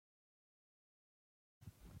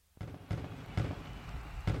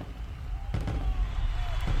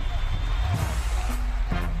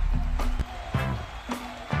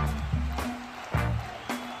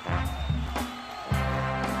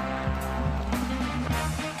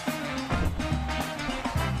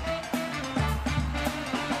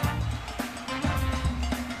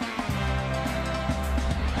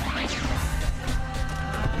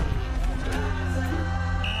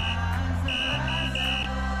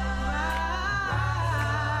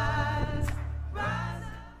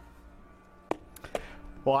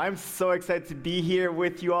Well, I'm so excited to be here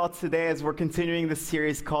with you all today as we're continuing this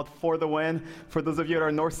series called For the Win. For those of you at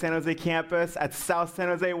our North San Jose campus, at South San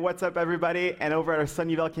Jose, what's up, everybody? And over at our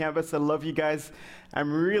Sunnyvale campus, I love you guys.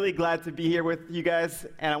 I'm really glad to be here with you guys,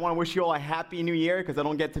 and I want to wish you all a happy new year because I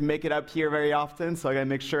don't get to make it up here very often, so I got to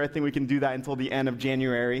make sure I think we can do that until the end of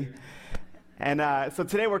January. And so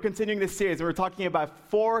today we're continuing this series, and we're talking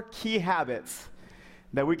about 4 key habits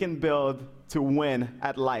that we can build to win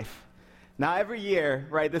at life. Now, every year,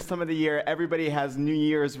 right, this time of the year, everybody has New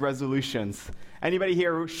Year's resolutions. Anybody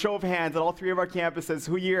here, show of hands at all 3 of our campuses,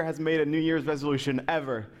 who here has made a New Year's resolution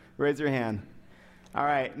ever? Raise your hand. All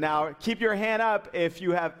right, now keep your hand up if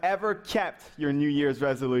you have ever kept your New Year's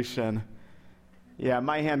resolution. Yeah,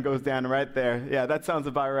 my hand goes down right there. Yeah, that sounds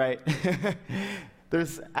about right.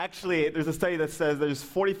 There's a study that says there's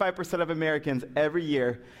 45% of Americans every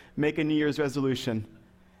year make a New Year's resolution.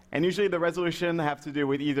 And usually the resolution have to do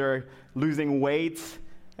with either losing weight,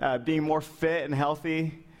 being more fit and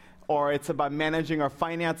healthy, or it's about managing our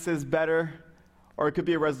finances better, or it could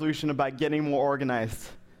be a resolution about getting more organized.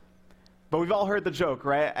 But we've all heard the joke,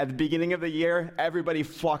 right? At the beginning of the year, everybody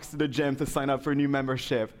flocks to the gym to sign up for a new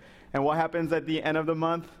membership. And what happens at the end of the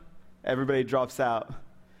month? Everybody drops out.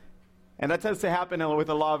 And that tends to happen with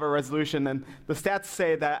a lot of our resolution. And the stats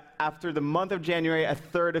say that after the month of January,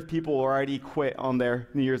 1/3 of people already quit on their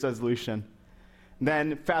New Year's resolution.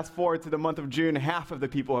 Then fast forward to the month of June, half of the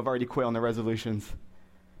people have already quit on their resolutions.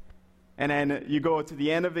 And then you go to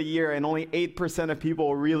the end of the year, and only 8% of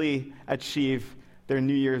people really achieve their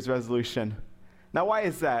New Year's resolution. Now, why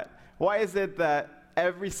is that? Why is it that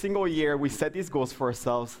every single year we set these goals for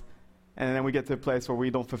ourselves, and then we get to a place where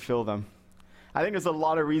we don't fulfill them? I think there's a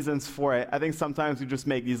lot of reasons for it. I think sometimes we just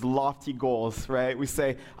make these lofty goals, right? We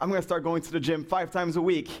say, I'm going to start going to the gym 5 times a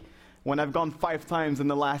week when I've gone 5 times in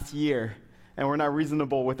the last year, and we're not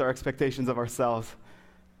reasonable with our expectations of ourselves.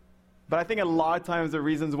 But I think a lot of times the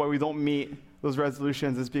reasons why we don't meet those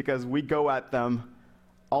resolutions is because we go at them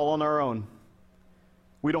all on our own.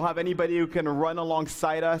 We don't have anybody who can run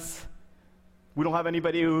alongside us. We don't have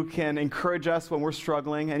anybody who can encourage us when we're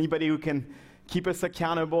struggling, anybody who can keep us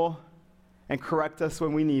accountable and correct us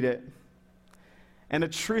when we need it. And the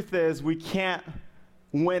truth is, we can't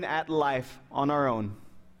win at life on our own.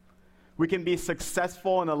 We can be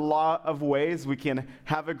successful in a lot of ways. We can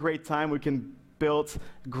have a great time. We can build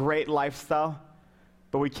great lifestyle.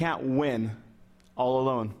 But we can't win all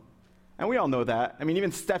alone. And we all know that. I mean,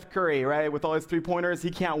 even Steph Curry, right, with all his 3-pointers,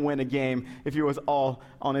 he can't win a game if he was all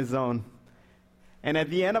on his own. And at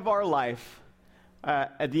the end of our life,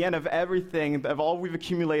 at the end of everything, of all we've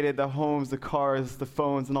accumulated, the homes, the cars, the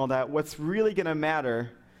phones, and all that, what's really going to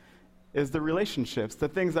matter is the relationships. The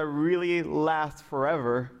things that really last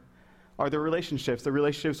forever are the relationships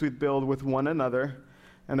we build with one another,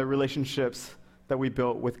 and the relationships that we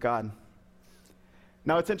built with God.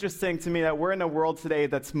 Now, it's interesting to me that we're in a world today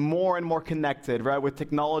that's more and more connected, right? With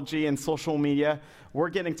technology and social media, we're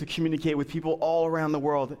getting to communicate with people all around the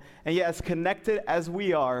world. And yet, as connected as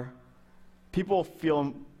we are, people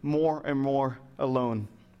feel more and more alone.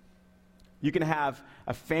 You can have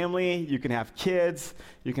a family, you can have kids,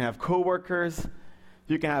 you can have coworkers,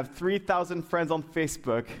 you can have 3,000 friends on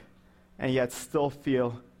Facebook, and yet still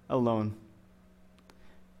feel alone.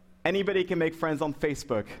 Anybody can make friends on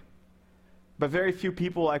Facebook, but very few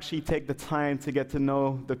people actually take the time to get to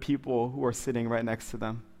know the people who are sitting right next to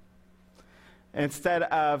them. Instead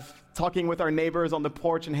of talking with our neighbors on the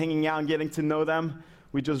porch and hanging out and getting to know them,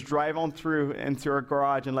 we just drive on through into our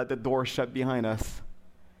garage and let the door shut behind us.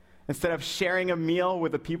 Instead of sharing a meal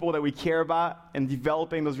with the people that we care about and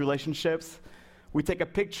developing those relationships, we take a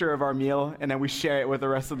picture of our meal and then we share it with the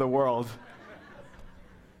rest of the world.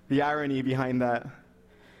 The irony behind that.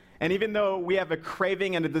 And even though we have a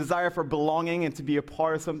craving and a desire for belonging and to be a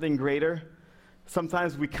part of something greater,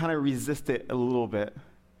 sometimes we kind of resist it a little bit.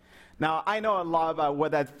 Now, I know a lot about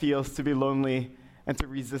what that feels to be lonely and to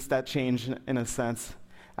resist that change in a sense.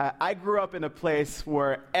 I grew up in a place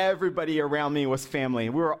where everybody around me was family.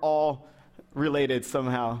 We were all related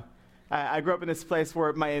somehow. I grew up in this place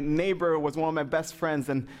where my neighbor was one of my best friends,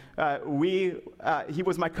 and he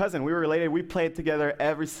was my cousin. We were related. We played together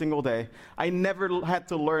every single day. I never had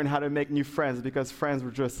to learn how to make new friends because friends were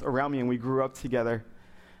just around me, and we grew up together.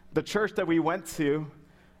 The church that we went to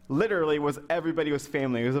literally everybody was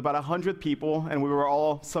family. It was about 100 people, and we were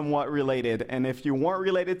all somewhat related. And if you weren't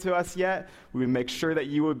related to us yet, we would make sure that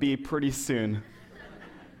you would be pretty soon.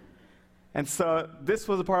 And so this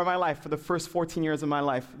was a part of my life for the first 14 years of my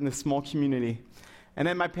life in this small community. And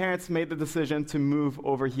then my parents made the decision to move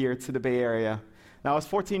over here to the Bay Area. Now, I was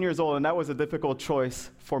 14 years old, and that was a difficult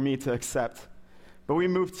choice for me to accept. But we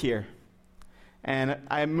moved here. And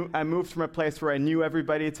I moved from a place where I knew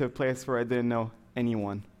everybody to a place where I didn't know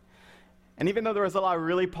anyone. And even though there was a lot of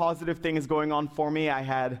really positive things going on for me, I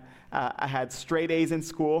had straight A's in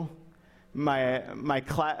school.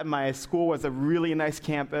 My school was a really nice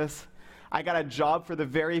campus. I got a job for the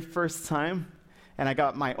very first time, and I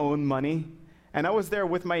got my own money. And I was there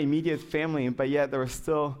with my immediate family, but yet there was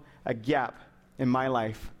still a gap in my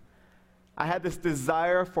life. I had this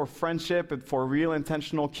desire for friendship and for real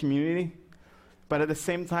intentional community, but at the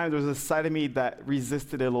same time, there was a side of me that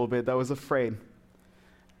resisted it a little bit, that was afraid.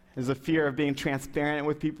 There's a fear of being transparent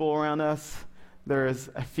with people around us. There's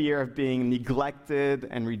a fear of being neglected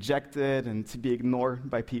and rejected and to be ignored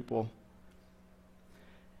by people.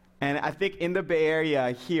 And I think in the Bay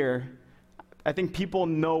Area here, I think people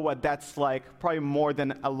know what that's like probably more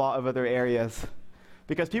than a lot of other areas.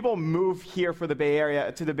 Because people move here to the Bay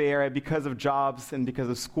Area because of jobs and because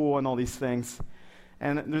of school and all these things.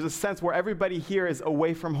 And there's a sense where everybody here is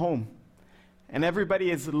away from home. And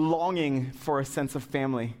everybody is longing for a sense of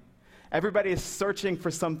family. Everybody is searching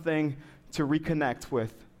for something to reconnect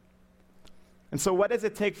with. And so what does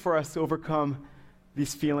it take for us to overcome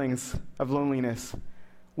these feelings of loneliness?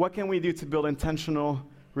 What can we do to build intentional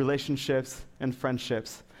relationships and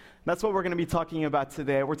friendships? That's what we're going to be talking about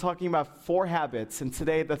today. We're talking about 4 habits, and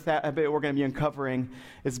today the habit we're going to be uncovering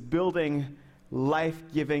is building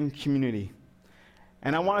life-giving community.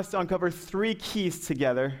 And I want us to uncover 3 keys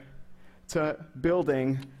together to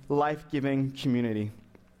building life-giving community.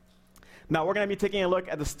 Now, we're going to be taking a look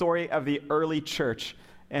at the story of the early church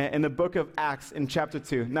in the book of Acts in chapter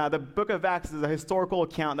 2. Now, the book of Acts is a historical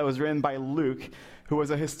account that was written by Luke, who was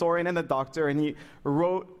a historian and a doctor, and he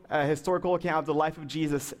wrote a historical account of the life of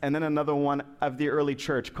Jesus and then another one of the early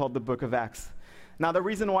church called the book of Acts. Now, the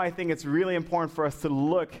reason why I think it's really important for us to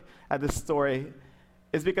look at this story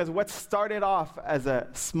is because what started off as a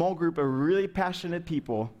small group of really passionate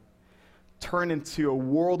people turned into a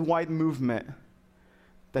worldwide movement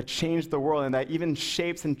that changed the world and that even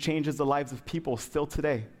shapes and changes the lives of people still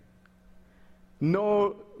today.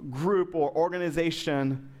 No group or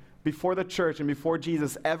organization before the church and before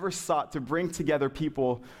Jesus ever sought to bring together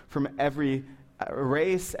people from every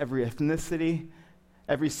race, every ethnicity,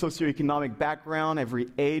 every socioeconomic background, every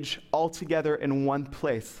age, all together in one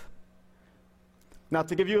place. Now,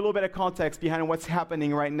 to give you a little bit of context behind what's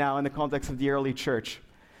happening right now in the context of the early church,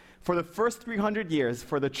 for the first 300 years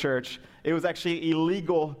for the church, it was actually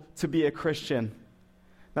illegal to be a Christian.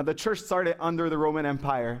 Now, the church started under the Roman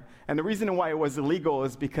Empire, and the reason why it was illegal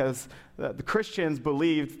is because the Christians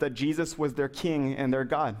believed that Jesus was their king and their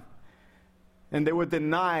God. And they would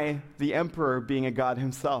deny the emperor being a god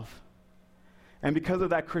himself. And because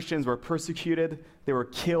of that, Christians were persecuted, they were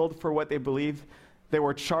killed for what they believed, they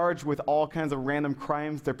were charged with all kinds of random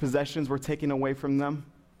crimes, their possessions were taken away from them.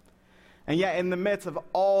 And yet, in the midst of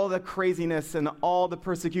all the craziness and all the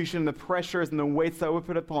persecution, the pressures and the weights that were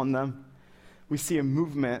put upon them, we see a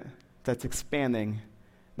movement that's expanding,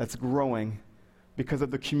 that's growing, because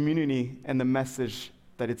of the community and the message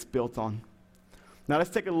that it's built on. Now,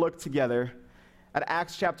 let's take a look together at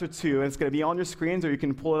Acts chapter 2, and it's going to be on your screens, or you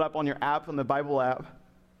can pull it up on your app, on the Bible app.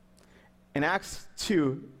 In Acts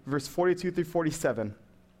 2, verse 42 through 47,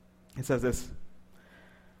 it says this: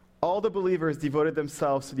 "All the believers devoted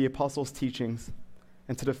themselves to the apostles' teachings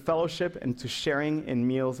and to the fellowship and to sharing in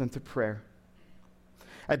meals and to prayer.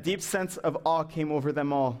 A deep sense of awe came over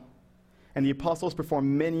them all, and the apostles performed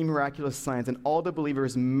many miraculous signs, and all the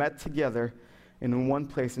believers met together in one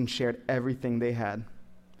place and shared everything they had.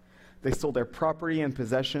 They sold their property and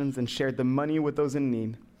possessions and shared the money with those in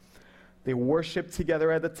need. They worshiped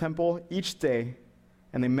together at the temple each day,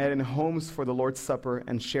 and they met in homes for the Lord's Supper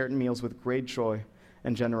and shared meals with great joy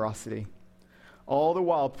and generosity, all the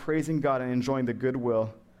while praising God and enjoying the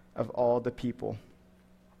goodwill of all the people."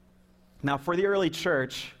 Now, for the early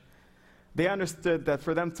church, they understood that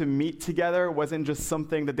for them to meet together wasn't just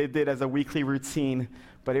something that they did as a weekly routine,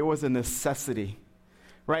 but it was a necessity,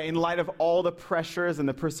 right? In light of all the pressures and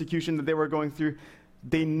the persecution that they were going through,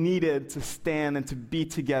 they needed to stand and to be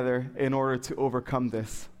together in order to overcome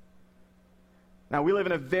this. Now, we live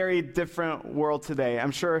in a very different world today.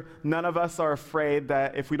 I'm sure none of us are afraid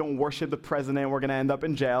that if we don't worship the president, we're going to end up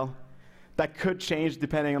in jail. That could change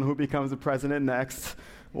depending on who becomes the president next.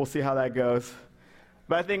 We'll see how that goes.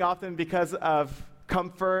 But I think often because of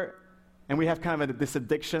comfort, and we have kind of this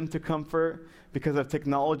addiction to comfort because of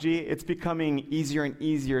technology, it's becoming easier and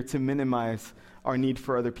easier to minimize our need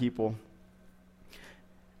for other people.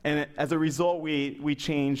 And as a result, we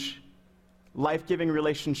change life-giving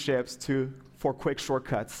relationships for quick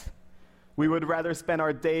shortcuts. We would rather spend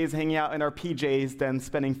our days hanging out in our PJs than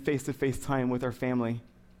spending face-to-face time with our family.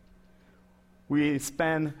 We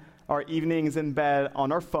spend our evenings in bed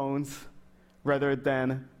on our phones rather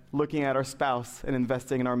than looking at our spouse and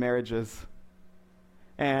investing in our marriages.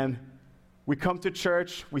 And we come to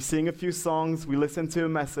church, we sing a few songs, we listen to a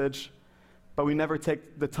message, but we never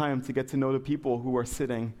take the time to get to know the people who are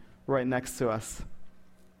sitting right next to us.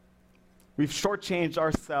 We've shortchanged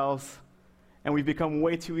ourselves, and we've become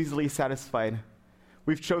way too easily satisfied.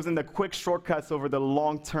 We've chosen the quick shortcuts over the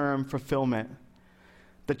long-term fulfillment.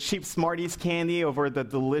 The cheap Smarties candy over the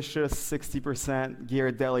delicious 60%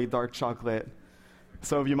 Ghirardelli dark chocolate.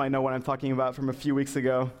 Some of you might know what I'm talking about from a few weeks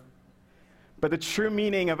ago. But the true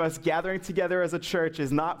meaning of us gathering together as a church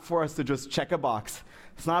is not for us to just check a box.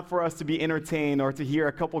 It's not for us to be entertained or to hear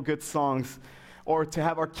a couple good songs or to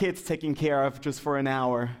have our kids taken care of just for an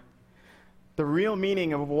hour. The real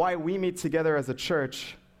meaning of why we meet together as a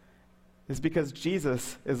church is because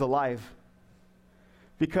Jesus is alive.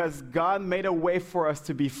 Because God made a way for us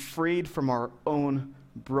to be freed from our own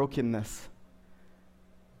brokenness.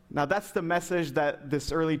 Now that's the message that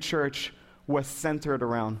this early church was centered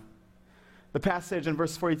around. The passage in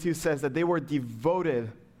verse 42 says that they were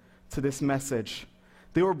devoted to this message.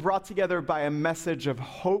 They were brought together by a message of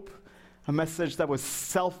hope, a message that was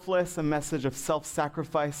selfless, a message of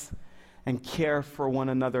self-sacrifice and care for one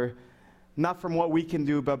another, not from what we can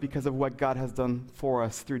do, but because of what God has done for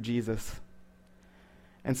us through Jesus.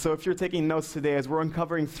 And so if you're taking notes today, as we're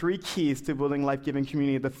uncovering 3 keys to building life-giving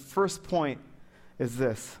community, the first point is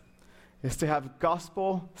this, is to have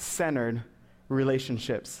gospel-centered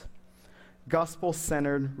relationships.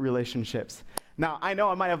 Gospel-centered relationships. Now, I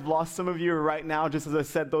know I might have lost some of you right now just as I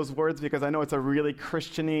said those words because I know it's a really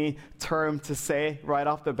Christian-y term to say right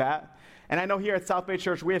off the bat. And I know here at South Bay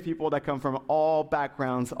Church, we have people that come from all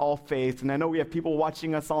backgrounds, all faiths, and I know we have people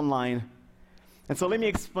watching us online. And so let me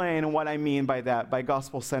explain what I mean by that, by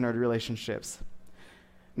gospel-centered relationships.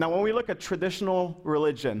 Now, when we look at traditional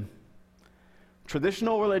religion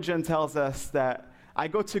tells us that I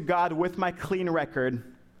go to God with my clean record,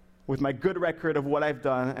 with my good record of what I've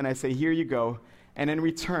done, and I say, here you go. And in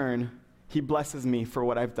return, he blesses me for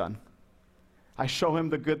what I've done. I show him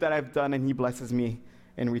the good that I've done, and he blesses me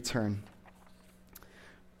in return.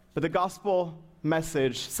 But the gospel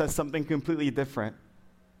message says something completely different.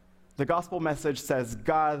 The gospel message says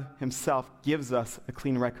God himself gives us a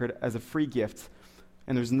clean record as a free gift,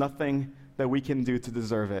 and there's nothing that we can do to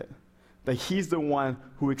deserve it. That he's the one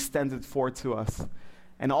who extends it forward to us.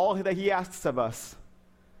 And all that he asks of us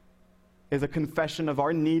is a confession of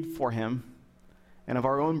our need for him and of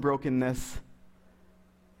our own brokenness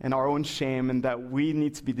and our own shame, and that we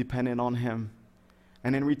need to be dependent on him.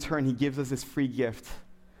 And in return, he gives us this free gift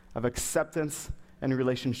of acceptance and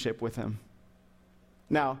relationship with him.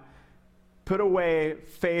 Now, put away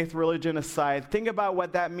faith, religion aside. Think about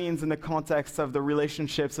what that means in the context of the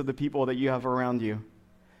relationships of the people that you have around you.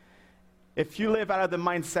 If you live out of the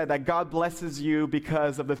mindset that God blesses you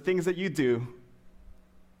because of the things that you do,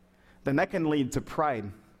 then that can lead to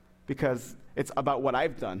pride because it's about what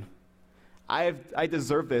I've done. I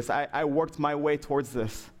deserve this. I worked my way towards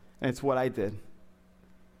this, and it's what I did.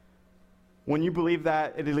 When you believe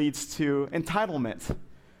that, it leads to entitlement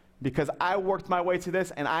because I worked my way to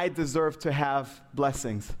this, and I deserve to have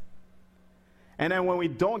blessings. And then when we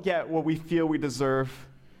don't get what we feel we deserve,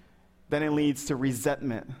 then it leads to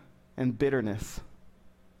resentment and bitterness.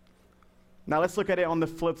 Now let's look at it on the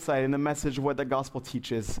flip side in the message of what the gospel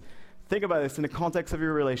teaches. Think about this in the context of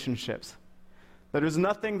your relationships. That there's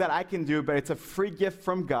nothing that I can do, but it's a free gift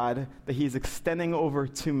from God that he's extending over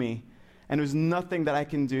to me. And there's nothing that I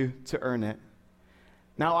can do to earn it.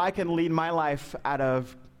 Now I can lead my life out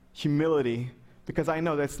of humility because I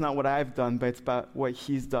know that's not what I've done, but it's about what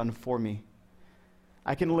he's done for me.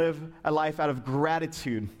 I can live a life out of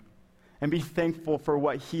gratitude and be thankful for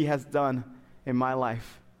what he has done in my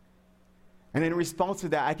life. And in response to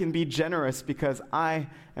that, I can be generous because I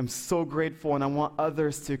am so grateful and I want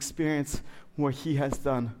others to experience what he has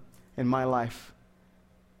done in my life.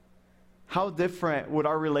 How different would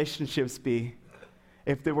our relationships be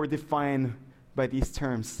if they were defined by these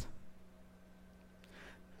terms?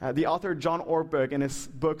 The author John Ortberg, in his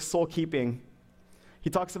book Soul Keeping, he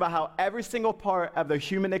talks about how every single part of the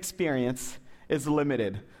human experience is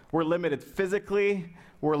limited. We're limited physically,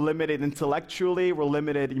 we're limited intellectually, we're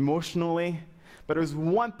limited emotionally, but there's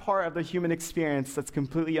one part of the human experience that's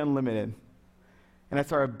completely unlimited, and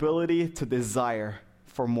that's our ability to desire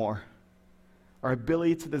for more. Our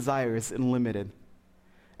ability to desire is unlimited.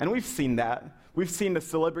 And we've seen that. We've seen the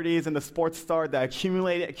celebrities and the sports stars that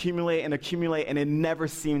accumulate, and it never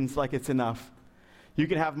seems like it's enough. You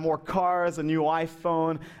can have more cars, a new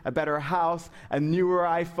iPhone, a better house, a newer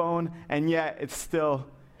iPhone, and yet it's still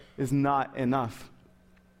is not enough.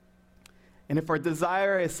 And if our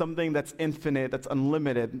desire is something that's infinite, that's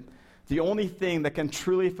unlimited, the only thing that can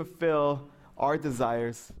truly fulfill our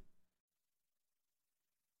desires,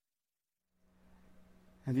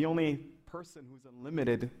 and the only person who's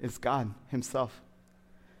unlimited is God himself.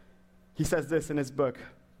 He says this in his book,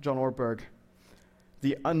 John Ortberg: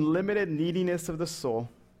 the unlimited neediness of the soul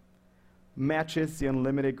matches the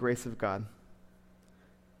unlimited grace of God.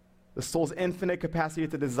 The soul's infinite capacity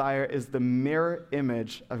to desire is the mirror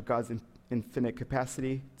image of God's infinite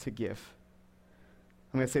capacity to give.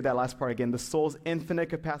 I'm going to say that last part again. The soul's infinite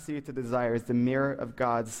capacity to desire is the mirror of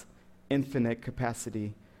God's infinite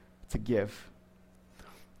capacity to give.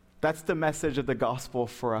 That's the message of the gospel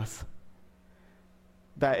for us.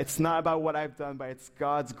 That it's not about what I've done, but it's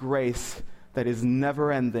God's grace that is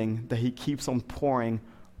never ending, that he keeps on pouring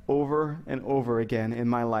over and over again in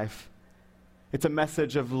my life. It's a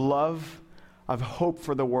message of love, of hope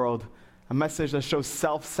for the world, a message that shows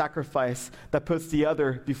self-sacrifice, that puts the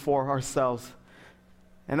other before ourselves.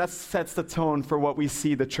 And that sets the tone for what we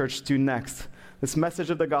see the church do next. This message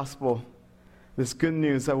of the gospel, this good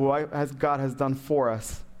news of what God has done for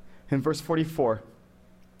us. In verse 44,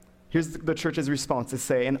 here's the church's response to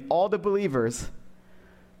say, and all the believers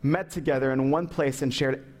met together in one place and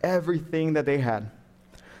shared everything that they had.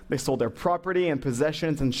 They sold their property and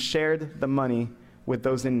possessions and shared the money with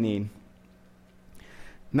those in need.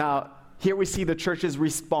 Now, here we see the church's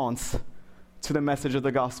response to the message of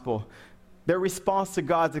the gospel. Their response to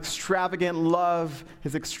God's extravagant love,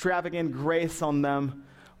 his extravagant grace on them,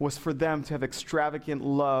 was for them to have extravagant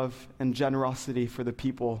love and generosity for the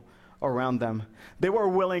people around them. They were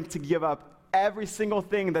willing to give up every single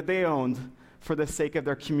thing that they owned for the sake of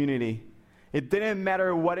their community. It didn't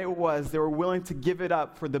matter what it was. They were willing to give it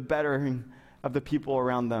up for the bettering of the people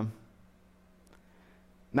around them.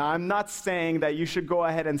 Now, I'm not saying that you should go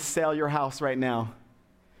ahead and sell your house right now.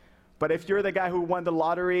 But if you're the guy who won the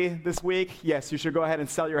lottery this week, yes, you should go ahead and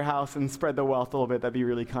sell your house and spread the wealth a little bit. That'd be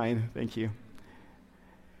really kind. Thank you.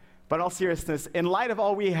 But in all seriousness, in light of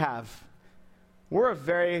all we have, we're a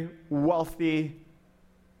very wealthy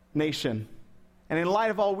nation. And in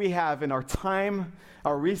light of all we have in our time,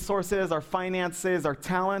 our resources, our finances, our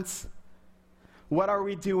talents, what are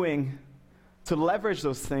we doing to leverage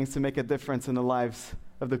those things to make a difference in the lives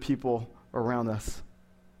of the people around us?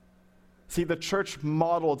 See, the church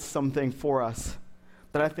modeled something for us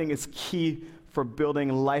that I think is key for building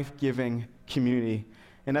life-giving community.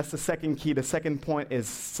 And that's the second key. The second point is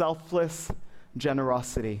selfless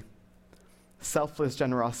generosity. Selfless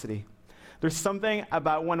generosity. There's something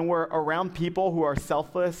about when we're around people who are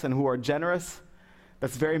selfless and who are generous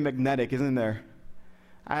that's very magnetic, isn't there?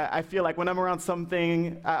 I feel like when I'm around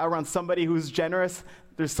somebody who's generous,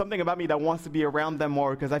 there's something about me that wants to be around them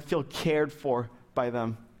more because I feel cared for by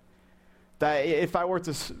them. That if I were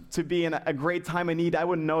to be in a great time of need, I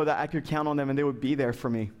would know that I could count on them and they would be there for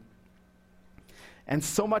me. And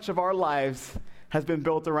so much of our lives has been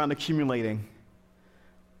built around accumulating.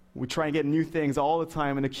 We try and get new things all the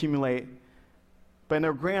time and accumulate. But in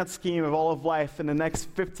the grand scheme of all of life, in the next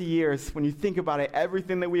 50 years, when you think about it,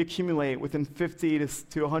 everything that we accumulate within 50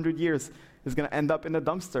 to 100 years is going to end up in the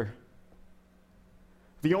dumpster.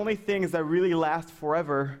 The only things that really last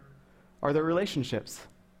forever are the relationships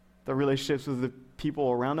with the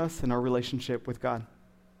people around us and our relationship with God.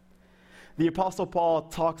 The Apostle Paul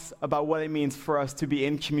talks about what it means for us to be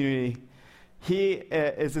in community. He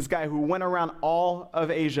is this guy who went around all of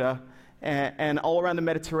Asia and all around the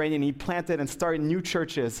Mediterranean. He planted and started new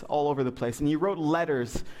churches all over the place. And he wrote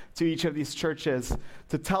letters to each of these churches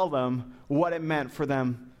to tell them what it meant for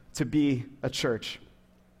them to be a church.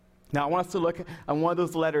 Now, I want us to look at one of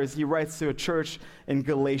those letters he writes to a church in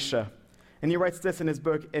Galatia. And he writes this in his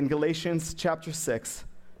book in Galatians chapter 6,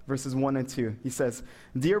 verses 1 and 2. He says,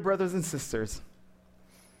 "Dear brothers and sisters,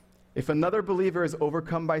 if another believer is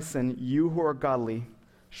overcome by sin, you who are godly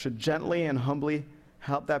should gently and humbly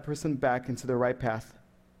help that person back into the right path.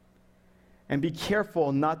 And be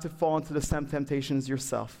careful not to fall into the same temptations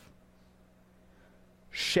yourself.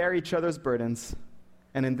 Share each other's burdens,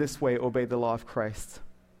 and in this way obey the law of Christ."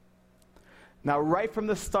 Now, right from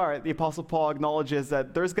the start, the Apostle Paul acknowledges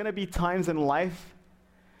that there's going to be times in life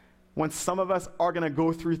when some of us are going to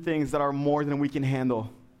go through things that are more than we can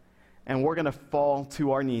handle, and we're going to fall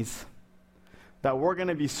to our knees. That we're going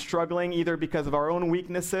to be struggling either because of our own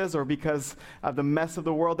weaknesses or because of the mess of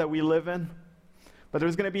the world that we live in. But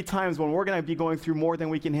there's going to be times when we're going to be going through more than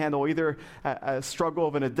we can handle, either a struggle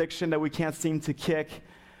of an addiction that we can't seem to kick,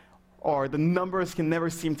 or the numbers can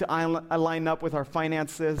never seem to align up with our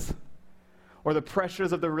finances, or the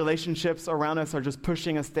pressures of the relationships around us are just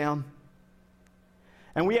pushing us down.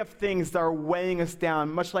 And we have things that are weighing us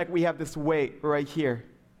down, much like we have this weight right here.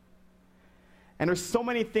 And there's so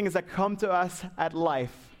many things that come to us at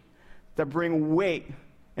life that bring weight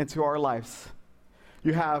into our lives.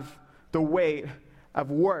 You have the weight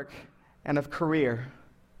of work and of career.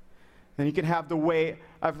 And you can have the weight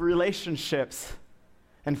of relationships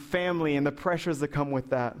and family and the pressures that come with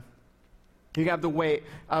that. You have the weight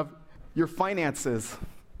of your finances.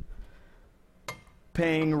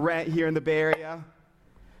 Paying rent here in the Bay Area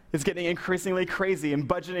is getting increasingly crazy, and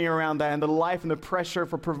budgeting around that, and the life and the pressure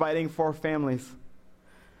for providing for our families.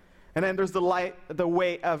 And then there's the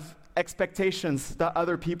weight of expectations that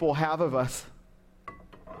other people have of us,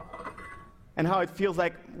 and how it feels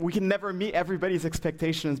like we can never meet everybody's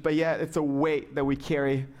expectations, but yet it's a weight that we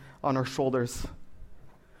carry on our shoulders.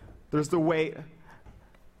 There's the weight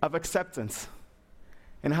of acceptance,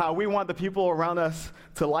 and how we want the people around us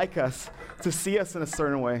to like us, to see us in a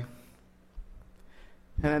certain way.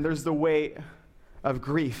 And then there's the weight of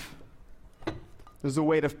grief. There's the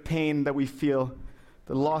weight of pain that we feel,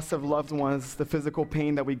 the loss of loved ones, the physical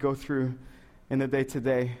pain that we go through in the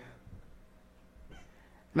day-to-day.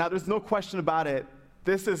 Now, there's no question about it.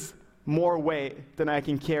 This is more weight than I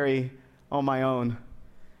can carry on my own.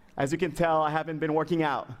 As you can tell, I haven't been working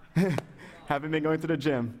out. Haven't been going to the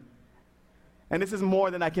gym. And this is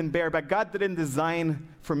more than I can bear, but God didn't design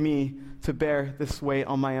for me to bear this weight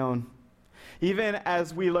on my own. Even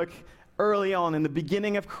as we look early on in the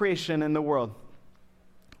beginning of creation in the world,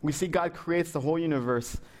 we see God creates the whole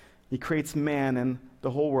universe. He creates man and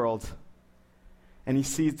the whole world. And he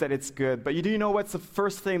sees that it's good. But do you know what's the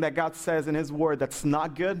first thing that God says in his word that's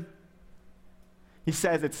not good? He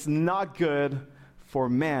says it's not good for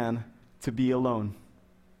man to be alone.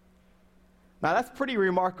 Now that's pretty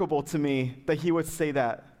remarkable to me that he would say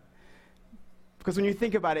that. Because when you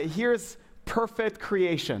think about it, here's perfect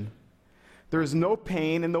creation. There's no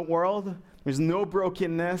pain in the world. There's no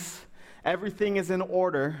brokenness. Everything is in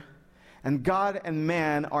order. And God and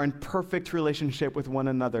man are in perfect relationship with one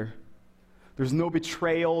another. There's no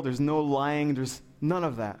betrayal. There's no lying. There's none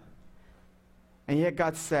of that. And yet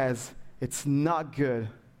God says it's not good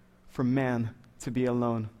for man to be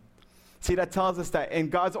alone. See, that tells us that in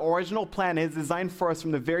God's original plan, his design for us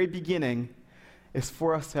from the very beginning is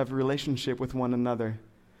for us to have a relationship with one another.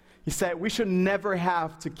 He said we should never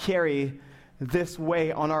have to carry this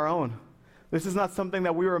way on our own. This is not something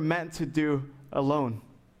that we were meant to do alone.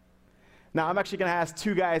 Now, I'm actually going to ask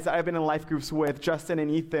two guys that I've been in life groups with, Justin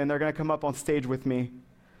and Ethan. They're going to come up on stage with me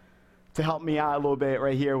to help me out a little bit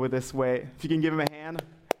right here with this weight. If you can give them a hand.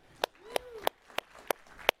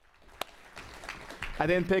 I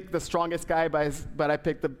didn't pick the strongest guy, but I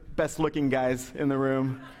picked the best-looking guys in the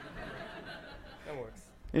room. That works.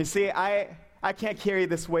 And you see, I can't carry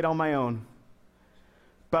this weight on my own.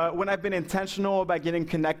 But when I've been intentional about getting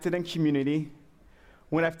connected in community,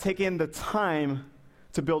 when I've taken the time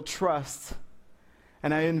to build trust,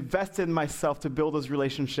 and I invested in myself to build those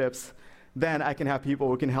relationships, then I can have people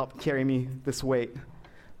who can help carry me this weight.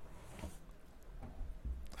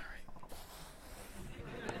 All right.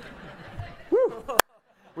 Woo!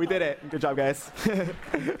 We did it. Good job, guys.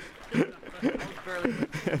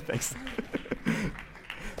 Thanks.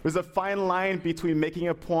 There's a fine line between making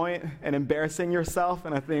a point and embarrassing yourself,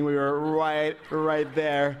 and I think we were right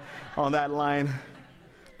there on that line.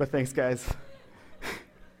 But thanks, guys.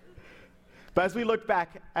 But as we look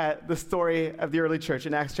back at the story of the early church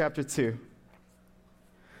in Acts chapter 2,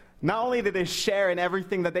 not only did they share in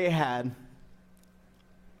everything that they had,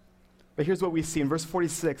 but here's what we see. In verse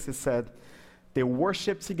 46, it said, they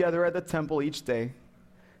worshiped together at the temple each day.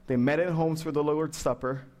 They met in homes for the Lord's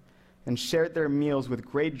Supper and shared their meals with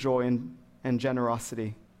great joy and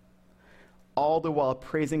generosity, all the while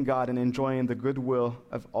praising God and enjoying the goodwill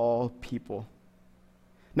of all people.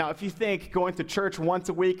 Now, if you think going to church once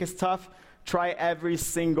a week is tough, try every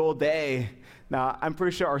single day. Now, I'm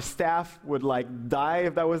pretty sure our staff would die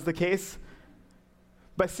if that was the case.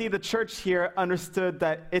 But see, the church here understood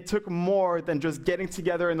that it took more than just getting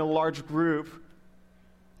together in a large group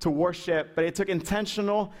to worship, but it took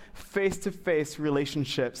intentional face-to-face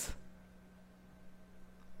relationships.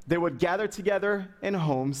 They would gather together in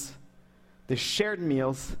homes, they shared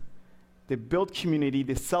meals, they built community,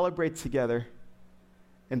 they celebrate together,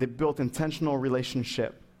 and they built intentional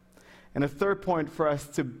relationship. And the third point for us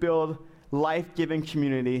to build life-giving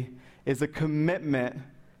community is a commitment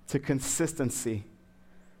to consistency.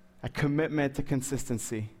 A commitment to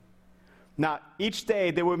consistency. Now, each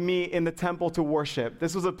day they would meet in the temple to worship.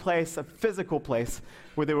 This was a place, a physical place,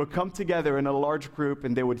 where they would come together in a large group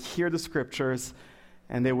and they would hear the scriptures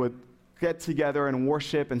and they would get together and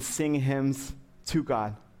worship and sing hymns to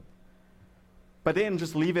God. But they didn't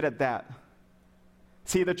just leave it at that.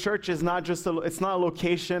 See, the church is not just it's not a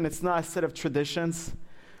location, it's not a set of traditions,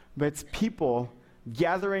 but it's people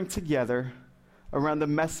gathering together around the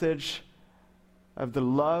message of the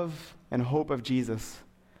love and hope of Jesus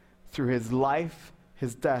through his life,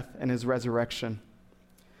 his death, and his resurrection.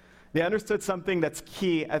 They understood something that's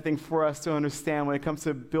key, I think, for us to understand when it comes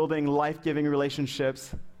to building life-giving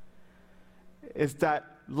relationships, is that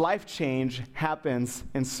life change happens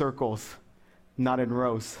in circles, not in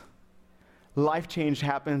rows. Life change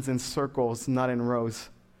happens in circles, not in rows.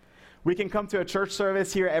 We can come to a church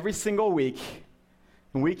service here every single week,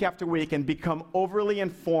 and week after week, and become overly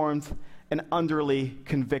informed and underly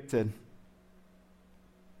convicted.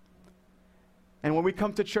 And when we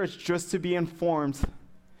come to church just to be informed,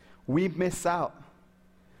 we miss out.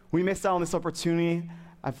 We miss out on this opportunity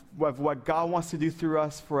of what God wants to do through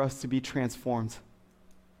us for us to be transformed.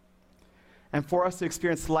 And for us to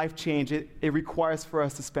experience life change, it requires for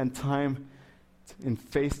us to spend time in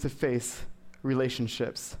face-to-face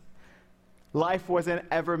relationships. Life wasn't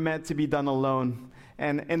ever meant to be done alone.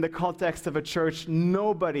 And in the context of a church,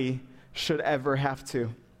 nobody should ever have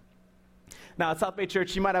to. Now, at South Bay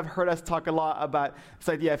Church, you might have heard us talk a lot about this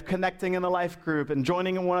idea of connecting in the life group and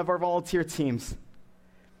joining in one of our volunteer teams.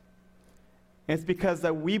 And it's because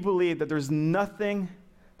that we believe that there's nothing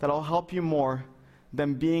that'll help you more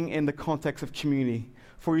than being in the context of community,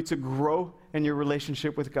 for you to grow in your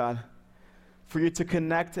relationship with God, for you to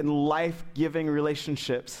connect in life-giving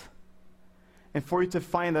relationships, and for you to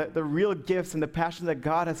find the real gifts and the passion that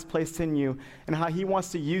God has placed in you and how he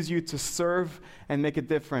wants to use you to serve and make a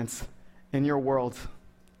difference in your world.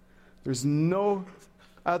 There's no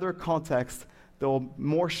other context that will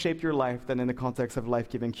more shape your life than in the context of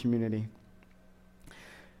life-giving community.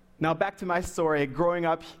 Now, back to my story. Growing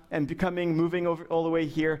up and moving over all the way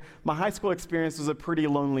here, my high school experience was a pretty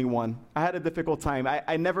lonely one. I had a difficult time.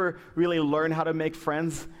 I never really learned how to make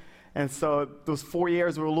friends, and so those 4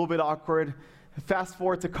 years were a little bit awkward. Fast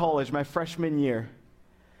forward to college, my freshman year.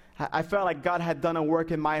 I felt like God had done a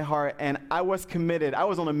work in my heart, and I was committed. I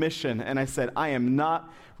was on a mission, and I said, I am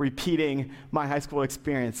not repeating my high school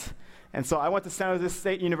experience. And so I went to San Jose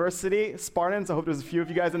State University, Spartans. I hope there's a few of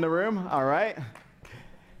you guys in the room. All right.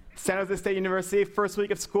 San Jose State University, first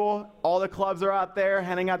week of school, all the clubs are out there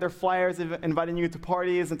handing out their flyers, inviting you to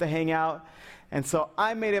parties and to hang out. And so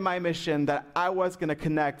I made it my mission that I was going to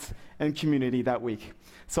connect in community that week.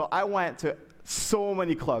 So I went to so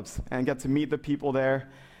many clubs and got to meet the people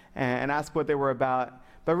there and ask what they were about.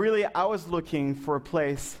 But really, I was looking for a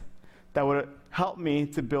place that would help me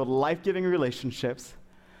to build life-giving relationships,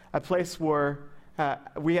 a place where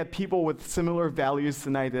we had people with similar values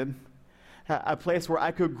than I did, a place where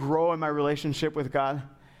I could grow in my relationship with God,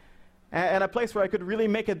 and a place where I could really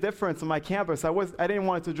make a difference on my campus. I didn't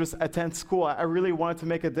want to just attend school. I really wanted to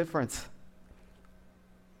make a difference.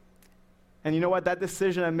 And you know what? That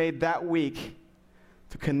decision I made that week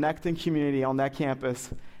to connect in community on that campus,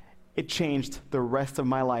 it changed the rest of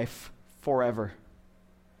my life forever.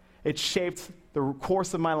 It shaped the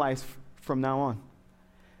course of my life from now on.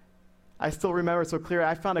 I still remember so clearly.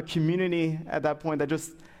 I found a community at that point that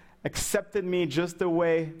just accepted me just the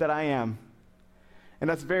way that I am. And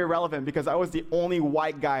that's very relevant because I was the only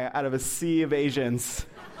white guy out of a sea of Asians.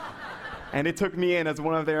 And they took me in as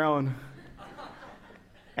one of their own.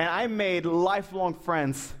 And I made lifelong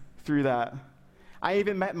friends through that. I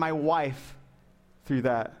even met my wife through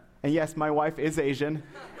that. And yes, my wife is Asian,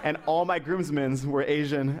 and all my groomsmen were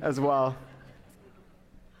Asian as well.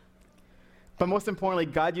 But most importantly,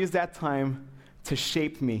 God used that time to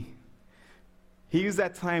shape me. He used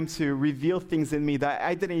that time to reveal things in me that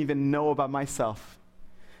I didn't even know about myself.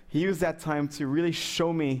 He used that time to really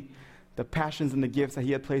show me the passions and the gifts that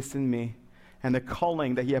he had placed in me and the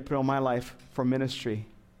calling that he had put on my life for ministry.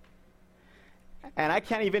 And I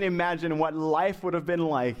can't even imagine what life would have been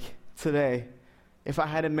like today if I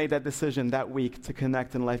hadn't made that decision that week to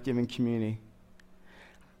connect in life-giving community.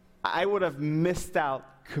 I would have missed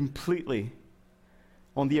out completely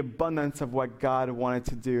on the abundance of what God wanted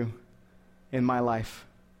to do in my life.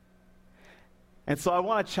 And so I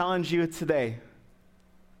want to challenge you today,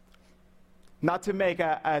 not to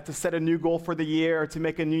to set a new goal for the year or to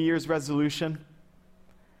make a New Year's resolution.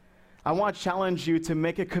 I want to challenge you to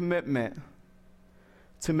make a commitment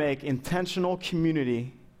to make intentional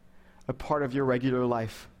community a part of your regular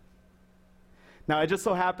life. Now, it just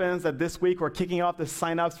so happens that this week we're kicking off the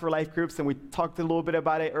sign-ups for life groups, and we talked a little bit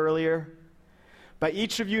about it earlier. But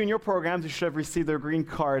each of you in your programs, you should have received a green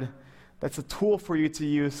card. That's a tool for you to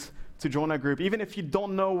use to join a group. Even if you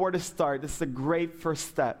don't know where to start, this is a great first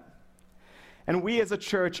step. And we as a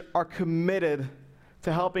church are committed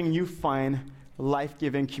to helping you find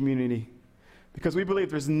life-giving community. Because we believe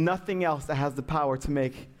there's nothing else that has the power to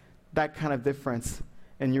make that kind of difference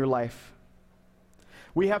in your life.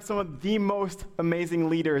 We have some of the most amazing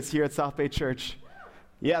leaders here at South Bay Church.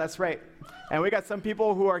 Yeah, that's right. And we got some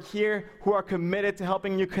people who are here who are committed to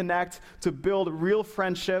helping you connect, to build real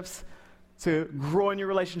friendships, to grow in your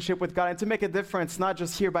relationship with God, and to make a difference, not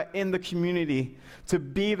just here, but in the community, to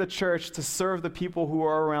be the church, to serve the people who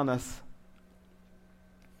are around us.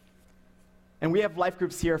 And we have life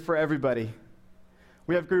groups here for everybody.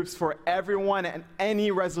 We have groups for everyone and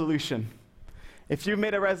any resolution. If you've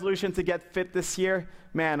made a resolution to get fit this year,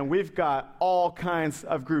 man, we've got all kinds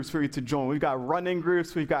of groups for you to join. We've got running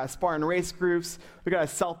groups, we've got Spartan race groups, we've got a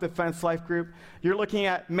self-defense life group. You're looking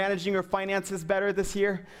at managing your finances better this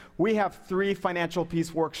year? We have 3 financial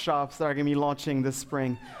peace workshops that are going to be launching this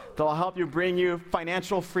spring that'll help you bring you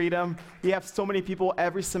financial freedom. We have so many people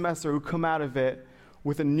every semester who come out of it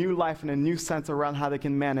with a new life and a new sense around how they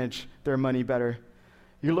can manage their money better.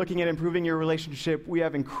 You're looking at improving your relationship. We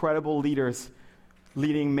have incredible leaders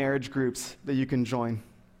leading marriage groups that you can join.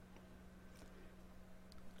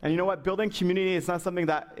 And you know what? Building community is not something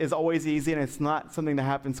that is always easy, and it's not something that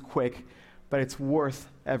happens quick, but it's worth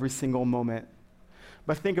every single moment.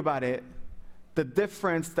 But think about it, the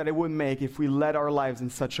difference that it would make if we led our lives in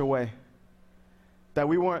such a way that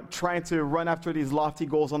we weren't trying to run after these lofty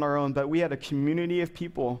goals on our own, but we had a community of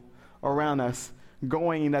people around us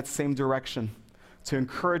going in that same direction, to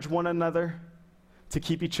encourage one another, to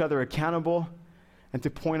keep each other accountable, and to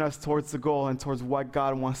point us towards the goal and towards what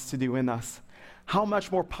God wants to do in us. How much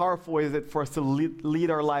more powerful is it for us to lead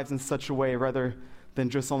our lives in such a way rather than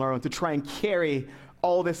just on our own, to try and carry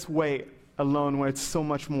all this weight alone when it's so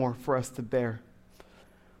much more for us to bear?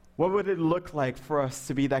 What would it look like for us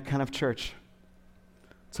to be that kind of church?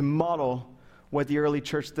 To model what the early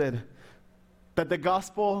church did. That the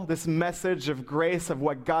gospel, this message of grace, of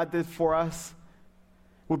what God did for us,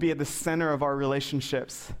 would be at the center of our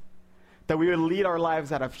relationships. That we would lead our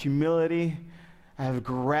lives out of humility, out of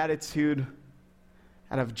gratitude,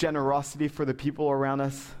 out of generosity for the people around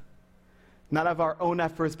us. Not of our own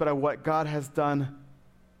efforts, but of what God has done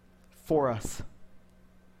for us.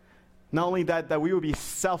 Not only that we would be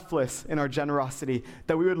selfless in our generosity,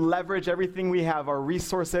 that we would leverage everything we have, our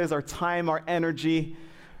resources, our time, our energy,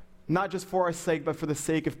 not just for our sake, but for the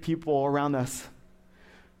sake of people around us.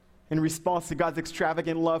 In response to God's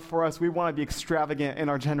extravagant love for us, we want to be extravagant in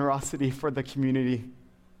our generosity for the community.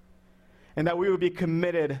 And that we would be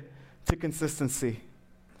committed to consistency.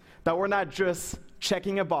 That we're not just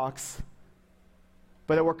checking a box,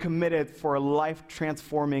 but that we're committed for a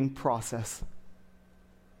life-transforming process.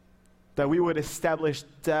 That we would establish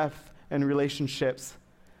depth and relationships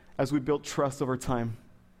as we build trust over time.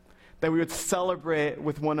 That we would celebrate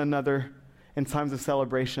with one another in times of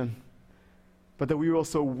celebration, but that we would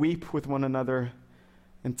also weep with one another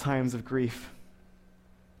in times of grief.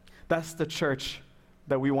 That's the church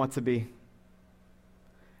that we want to be.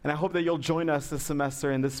 And I hope that you'll join us this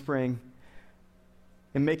semester and this spring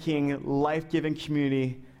in making life-giving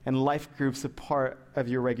community and life groups a part of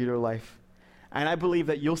your regular life. And I believe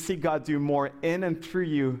that you'll see God do more in and through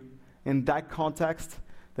you in that context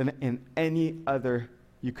than in any other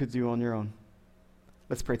you could do on your own.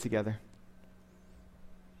 Let's pray together.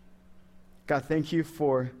 God, thank you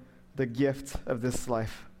for the gift of this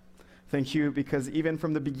life. Thank you because even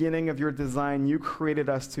from the beginning of your design, you created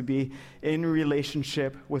us to be in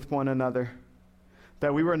relationship with one another.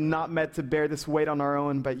 That we were not meant to bear this weight on our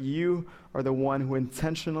own, but you are the one who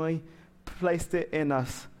intentionally placed it in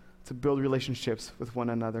us to build relationships with one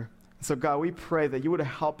another. So God, we pray that you would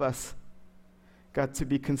help us, God, to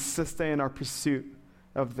be consistent in our pursuit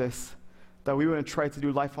of this. That we wouldn't try to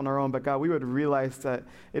do life on our own, but God, we would realize that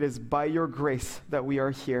it is by your grace that we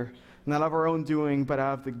are here. Not of our own doing, but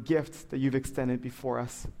out of the gift that you've extended before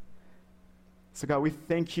us. So God, we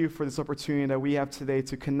thank you for this opportunity that we have today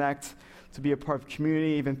to connect, to be a part of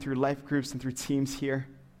community, even through life groups and through teams here.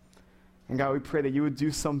 And God, we pray that you would do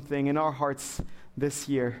something in our hearts this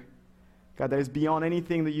year, God, that is beyond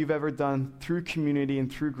anything that you've ever done through community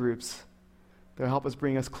and through groups, that will help us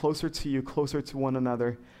bring us closer to you, closer to one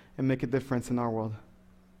another, and make a difference in our world.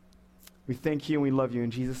 We thank you and we love you.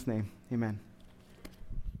 In Jesus' name, amen.